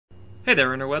Hey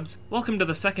there, interwebs. Welcome to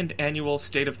the second annual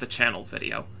State of the Channel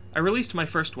video. I released my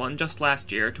first one just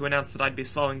last year to announce that I'd be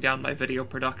slowing down my video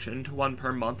production to one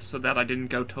per month so that I didn't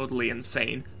go totally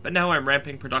insane, but now I'm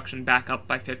ramping production back up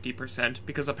by 50%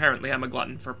 because apparently I'm a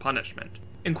glutton for punishment.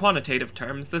 In quantitative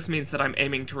terms, this means that I'm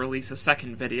aiming to release a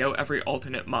second video every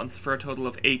alternate month for a total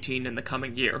of 18 in the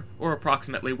coming year, or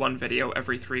approximately one video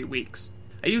every 3 weeks.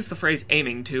 I use the phrase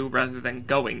aiming to rather than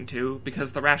going to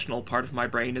because the rational part of my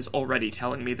brain is already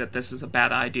telling me that this is a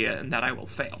bad idea and that I will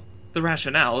fail. The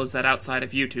rationale is that outside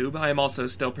of YouTube, I am also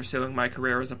still pursuing my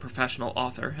career as a professional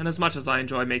author, and as much as I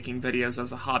enjoy making videos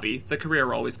as a hobby, the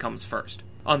career always comes first.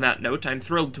 On that note, I'm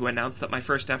thrilled to announce that my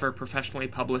first ever professionally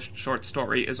published short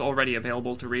story is already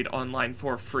available to read online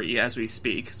for free as we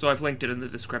speak, so I've linked it in the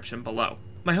description below.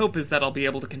 My hope is that I'll be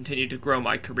able to continue to grow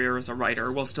my career as a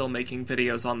writer while still making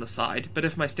videos on the side, but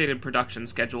if my stated production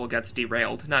schedule gets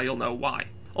derailed, now you'll know why.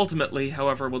 Ultimately,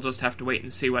 however, we'll just have to wait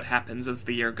and see what happens as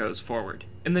the year goes forward.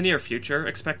 In the near future,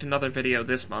 expect another video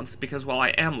this month, because while I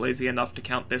am lazy enough to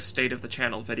count this State of the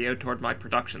Channel video toward my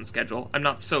production schedule, I'm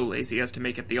not so lazy as to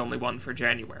make it the only one for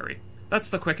January. That's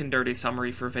the quick and dirty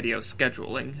summary for video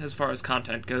scheduling. As far as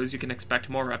content goes, you can expect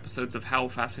more episodes of How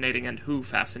Fascinating and Who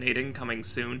Fascinating coming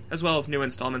soon, as well as new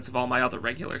installments of all my other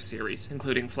regular series,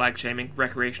 including Flag Shaming,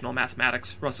 Recreational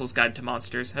Mathematics, Russell's Guide to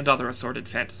Monsters, and other assorted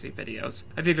fantasy videos.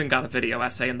 I've even got a video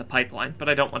essay in the pipeline, but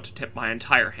I don't want to tip my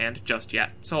entire hand just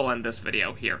yet, so I'll end this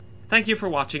video here. Thank you for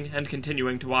watching and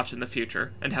continuing to watch in the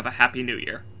future, and have a happy new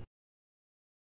year.